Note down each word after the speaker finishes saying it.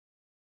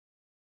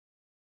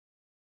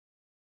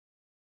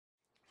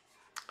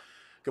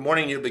Good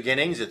morning, New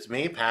Beginnings. It's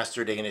me,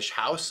 Pastor Danish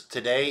House.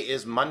 Today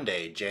is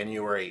Monday,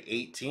 January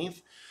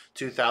 18th,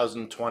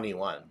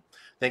 2021.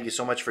 Thank you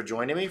so much for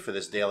joining me for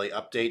this daily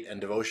update and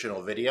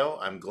devotional video.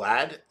 I'm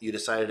glad you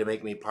decided to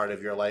make me part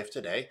of your life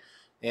today,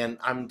 and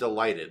I'm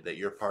delighted that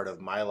you're part of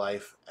my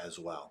life as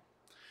well.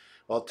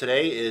 Well,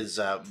 today is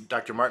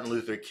Dr. Martin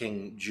Luther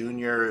King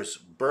Jr.'s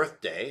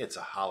birthday. It's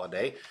a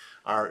holiday.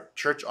 Our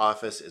church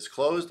office is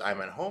closed. I'm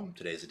at home.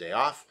 Today's a day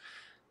off.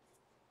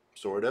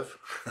 Sort of.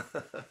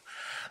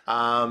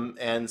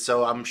 And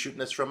so I'm shooting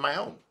this from my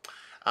home.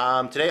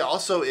 Today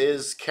also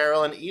is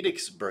Carolyn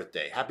Edick's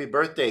birthday. Happy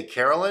birthday,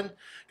 Carolyn.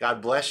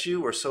 God bless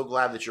you. We're so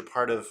glad that you're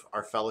part of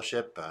our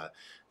fellowship.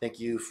 Thank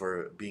you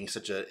for being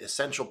such an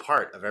essential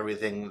part of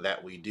everything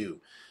that we do.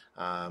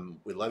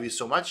 We love you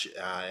so much,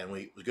 and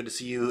it was good to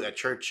see you at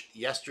church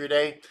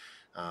yesterday,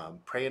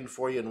 praying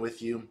for you and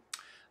with you.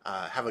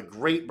 Have a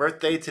great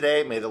birthday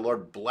today. May the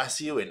Lord bless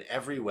you in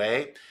every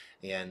way.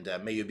 And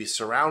may you be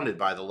surrounded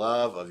by the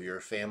love of your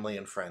family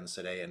and friends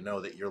today, and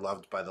know that you're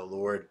loved by the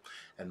Lord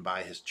and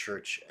by His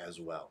church as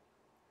well.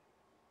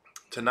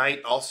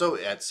 Tonight also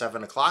at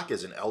 7 o'clock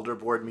is an elder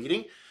board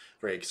meeting.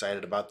 Very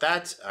excited about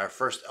that. Our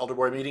first elder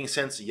board meeting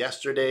since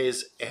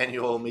yesterday's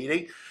annual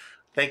meeting.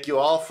 Thank you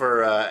all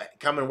for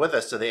coming with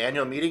us to the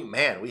annual meeting.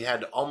 Man, we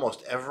had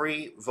almost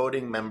every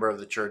voting member of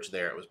the church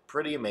there. It was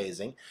pretty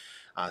amazing.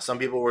 Some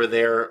people were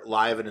there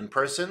live and in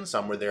person.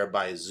 Some were there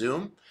by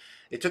Zoom.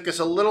 It took us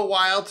a little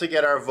while to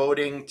get our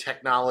voting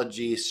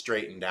technology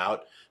straightened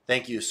out.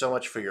 Thank you so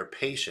much for your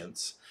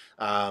patience.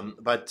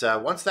 But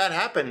once that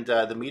happened,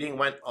 the meeting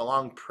went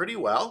along pretty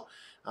well.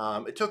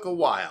 It took a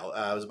while.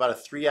 It was about a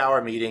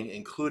 3-hour meeting,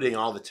 including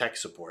all the tech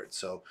support.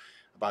 So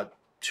about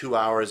 2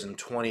 hours and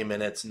 20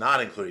 minutes,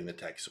 not including the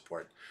tech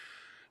support.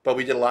 But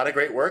we did a lot of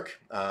great work.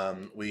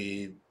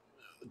 We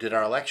did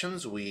our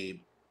elections.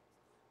 We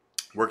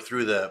worked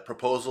through the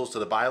proposals to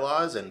the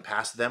bylaws and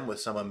passed them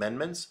with some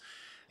amendments.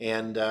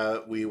 And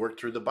we worked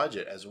through the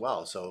budget as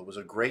well. So it was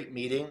a great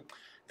meeting.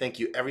 Thank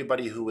you,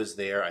 everybody who was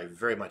there. I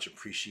very much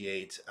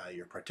appreciate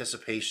your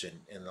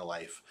participation in the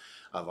life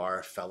of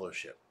our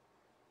fellowship.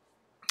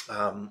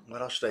 What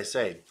else should I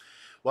say?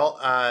 Well,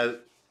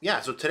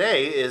 yeah, so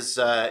today is,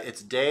 I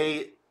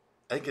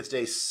think it's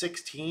day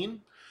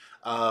 16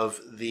 of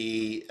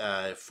the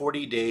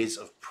 40 days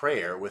of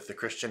prayer with the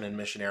Christian and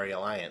Missionary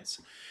Alliance.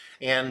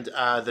 And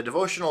the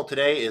devotional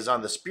today is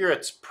on the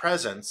Spirit's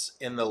presence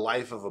in the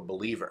life of a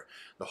believer,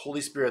 the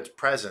Holy Spirit's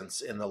presence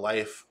in the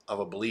life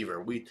of a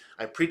believer.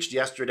 I preached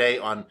yesterday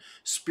on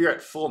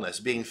spirit fullness,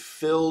 being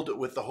filled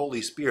with the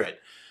Holy Spirit.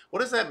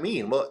 What does that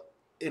mean? Well,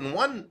 in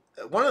one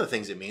of the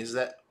things it means is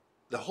that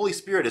the Holy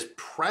Spirit is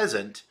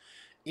present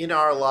in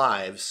our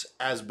lives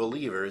as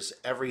believers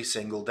every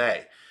single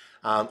day.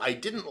 I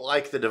didn't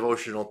like the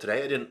devotional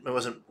today. It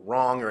wasn't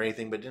wrong or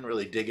anything, but didn't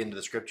really dig into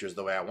the scriptures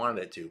the way I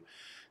wanted it to.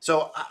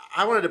 So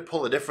I wanted to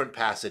pull a different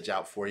passage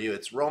out for you.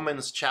 It's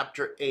Romans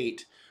chapter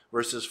 8,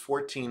 verses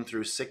 14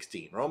 through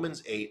 16.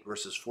 Romans 8,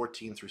 verses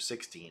 14 through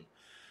 16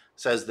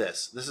 says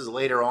this. This is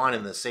later on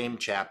in the same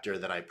chapter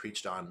that I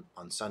preached on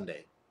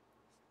Sunday.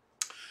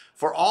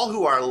 For all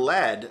who are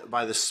led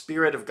by the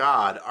Spirit of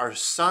God are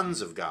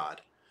sons of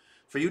God.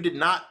 For you did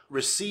not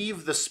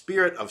receive the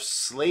spirit of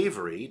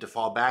slavery to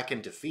fall back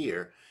into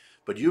fear,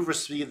 but you've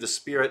received the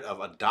spirit of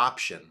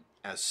adoption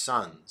as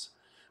sons,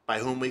 by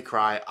whom we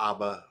cry,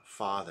 Abba,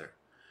 Father.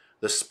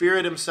 The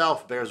Spirit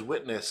Himself bears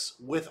witness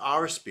with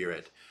our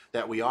spirit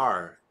that we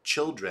are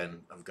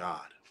children of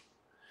God.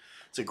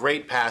 It's a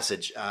great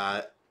passage.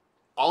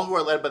 All who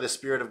are led by the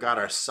Spirit of God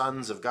are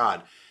sons of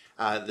God.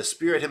 The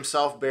Spirit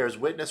Himself bears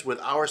witness with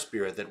our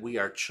spirit that we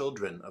are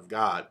children of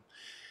God.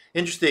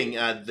 Interesting,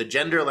 the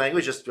gender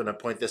language, just going to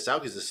point this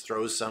out because this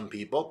throws some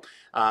people.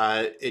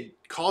 It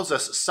calls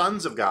us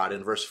sons of God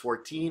in verse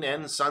 14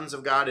 and sons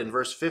of God in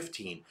verse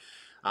 15.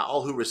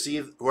 All who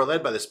are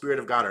led by the Spirit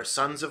of God are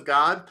sons of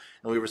God,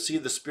 and we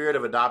receive the spirit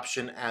of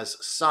adoption as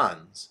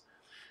sons.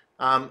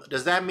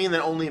 Does that mean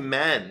that only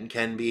men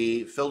can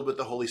be filled with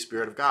the Holy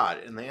Spirit of God?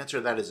 And the answer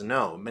to that is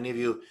no. Many of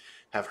you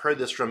have heard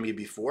this from me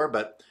before,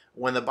 but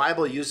when the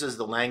Bible uses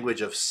the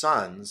language of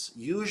sons,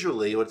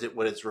 usually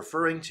what it's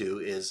referring to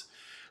is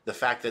the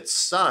fact that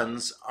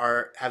sons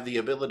have the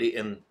ability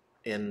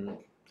in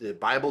the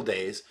Bible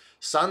days,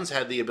 sons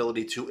had the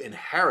ability to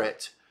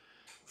inherit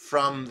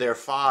from their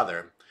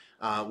father,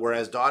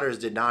 whereas daughters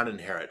did not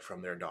inherit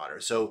from their daughter.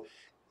 So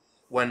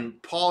when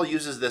Paul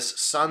uses this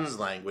sons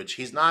language,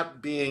 he's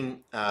not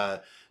being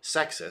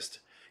sexist.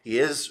 He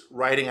is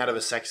writing out of a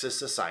sexist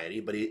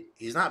society, but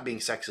he's not being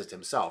sexist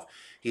himself.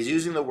 He's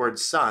using the word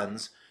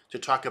sons to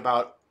talk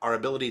about our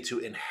ability to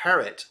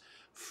inherit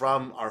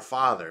from our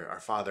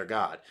Father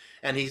God.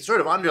 And he sort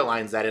of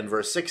underlines that in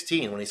verse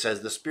 16 when he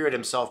says, the Spirit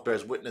Himself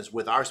bears witness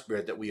with our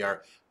spirit that we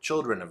are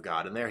children of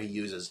God. And there he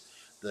uses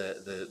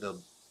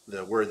the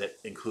word that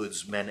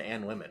includes men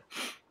and women.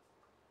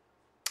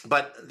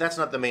 But that's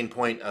not the main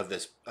point of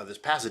this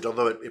passage,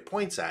 although it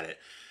points at it.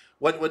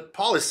 What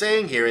Paul is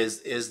saying here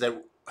is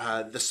that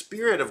the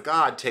Spirit of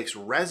God takes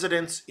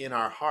residence in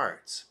our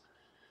hearts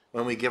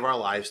when we give our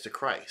lives to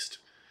Christ.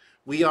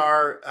 we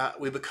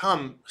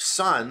become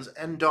sons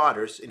and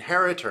daughters,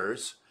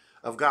 inheritors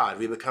of God.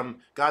 We become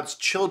God's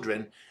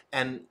children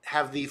and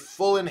have the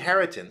full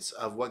inheritance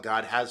of what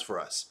God has for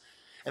us.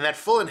 And that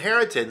full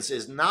inheritance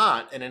is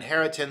not an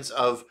inheritance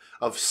of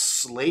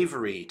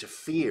slavery to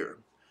fear,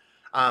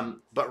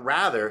 but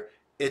rather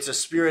it's a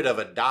spirit of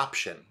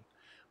adoption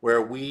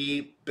where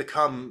we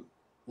become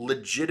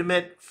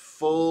legitimate,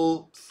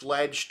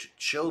 full-fledged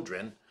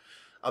children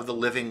of the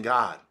living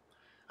God.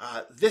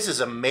 This is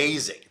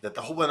amazing that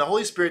when the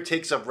Holy Spirit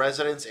takes up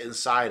residence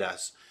inside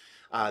us,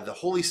 the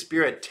Holy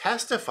Spirit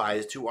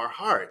testifies to our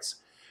hearts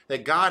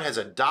that God has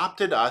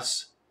adopted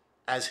us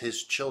as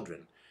his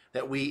children,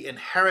 that we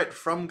inherit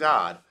from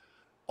God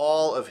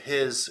all of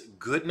his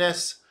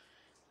goodness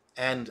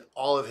and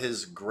all of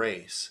his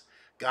grace.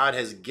 God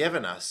has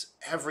given us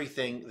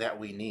everything that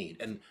we need,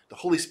 and the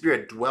Holy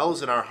Spirit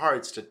dwells in our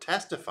hearts to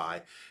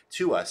testify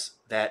to us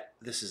that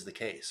this is the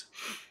case.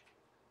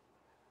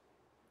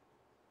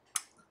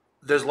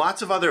 There's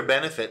lots of other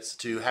benefits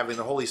to having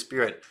the Holy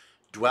Spirit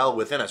dwell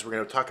within us. We're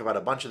going to talk about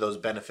a bunch of those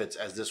benefits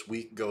as this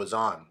week goes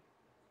on.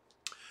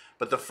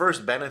 But the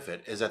first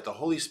benefit is that the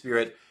Holy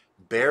Spirit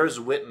bears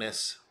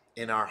witness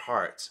in our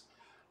hearts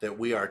that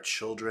we are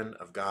children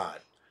of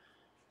God.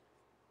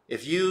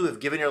 If you have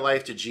given your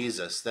life to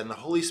Jesus, then the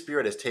Holy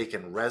Spirit has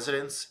taken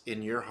residence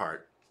in your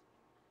heart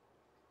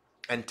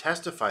and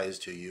testifies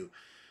to you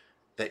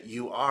that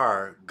you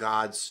are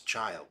God's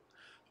child.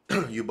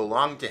 You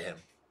belong to him,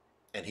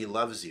 and he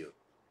loves you.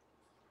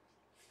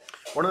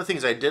 One of the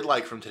things I did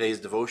like from today's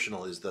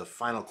devotional is the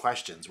final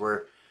questions,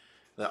 where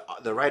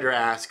the writer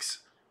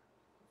asks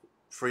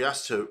for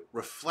us to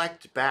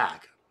reflect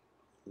back.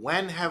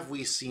 When have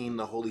we seen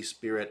the Holy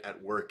Spirit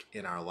at work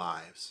in our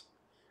lives?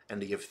 And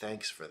to give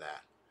thanks for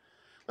that.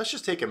 Let's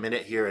just take a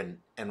minute here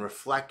and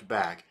reflect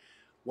back.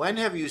 When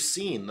have you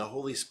seen the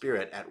Holy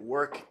Spirit at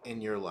work in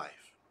your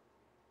life?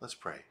 Let's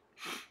pray.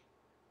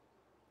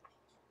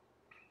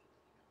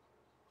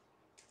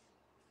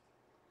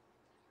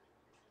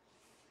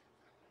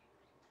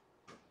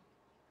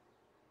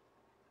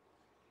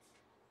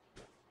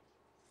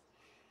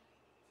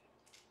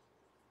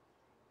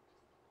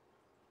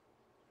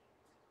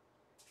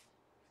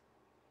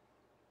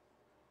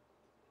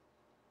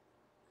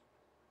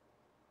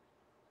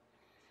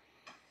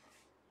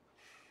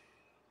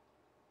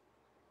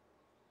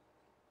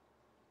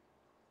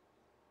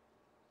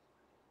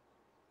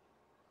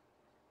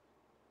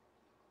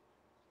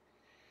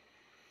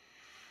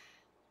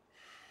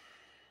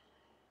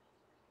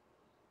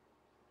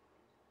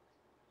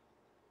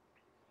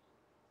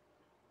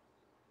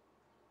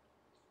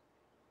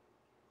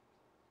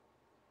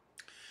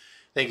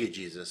 Thank you,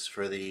 Jesus,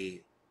 for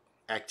the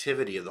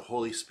activity of the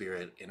Holy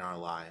Spirit in our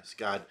lives.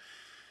 God,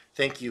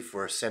 thank you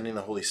for sending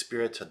the Holy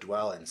Spirit to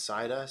dwell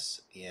inside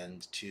us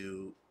and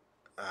to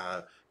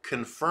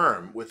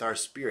confirm with our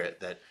spirit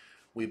that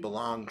we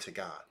belong to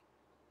God.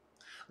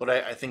 Lord,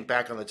 I think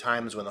back on the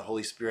times when the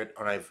Holy Spirit,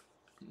 or I've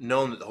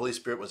known that the Holy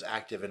Spirit was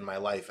active in my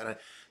life. And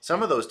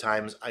some of those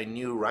times I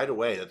knew right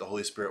away that the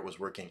Holy Spirit was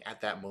working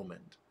at that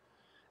moment.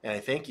 And I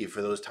thank you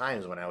for those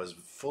times when I was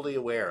fully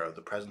aware of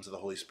the presence of the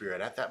Holy Spirit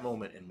at that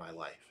moment in my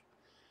life.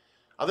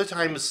 Other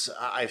times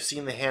I've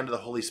seen the hand of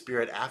the Holy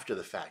Spirit after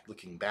the fact,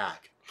 looking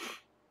back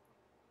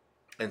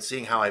and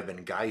seeing how I've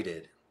been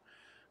guided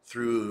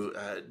through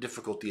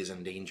difficulties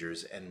and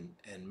dangers and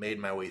made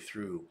my way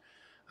through.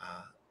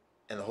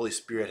 And the Holy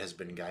Spirit has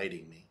been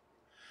guiding me.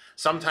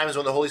 Sometimes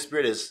when the Holy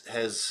Spirit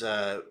has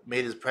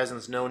made his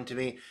presence known to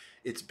me,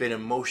 it's been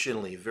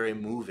emotionally very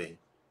moving.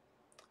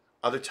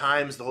 Other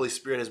times the Holy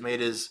Spirit has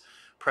made his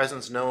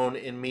presence known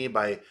in me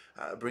by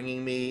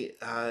bringing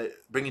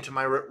to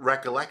my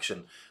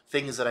recollection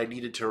things that I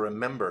needed to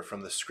remember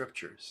from the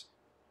scriptures.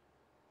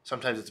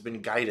 Sometimes it's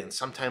been guidance.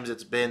 Sometimes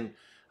it's been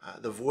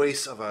the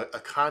voice of a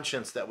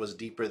conscience that was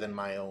deeper than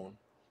my own.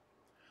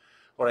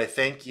 Lord, I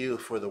thank you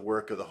for the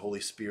work of the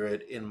Holy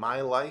Spirit in my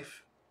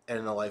life and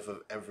in the life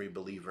of every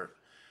believer.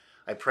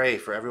 I pray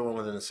for everyone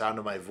within the sound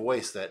of my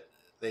voice that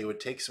they would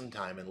take some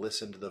time and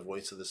listen to the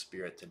voice of the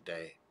Spirit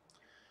today,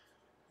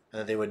 and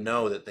that they would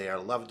know that they are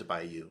loved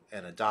by you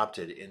and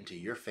adopted into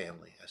your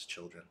family as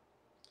children.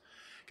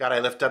 God, I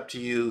lift up to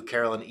you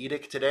Carolyn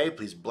Edick today.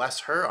 Please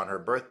bless her on her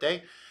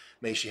birthday.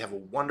 May she have a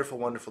wonderful,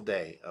 wonderful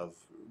day of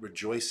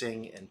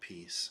rejoicing and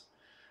peace.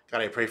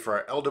 God, I pray for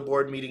our elder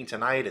board meeting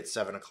tonight at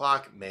 7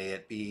 o'clock. May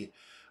it be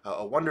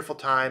a wonderful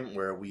time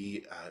where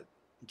we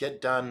get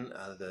done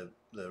the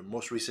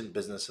most recent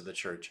business of the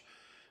church.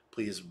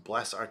 Please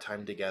bless our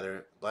time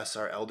together. Bless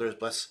our elders.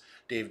 Bless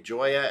Dave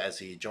Joya as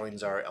he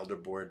joins our elder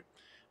board.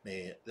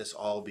 May this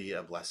all be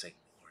a blessing,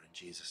 Lord, in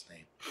Jesus'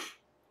 name.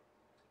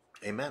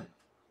 Amen.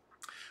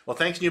 Well,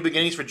 thanks, New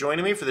Beginnings, for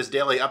joining me for this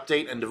daily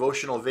update and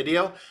devotional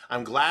video.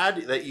 I'm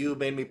glad that you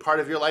made me part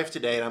of your life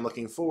today, and I'm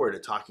looking forward to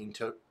talking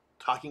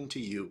to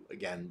you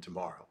again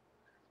tomorrow.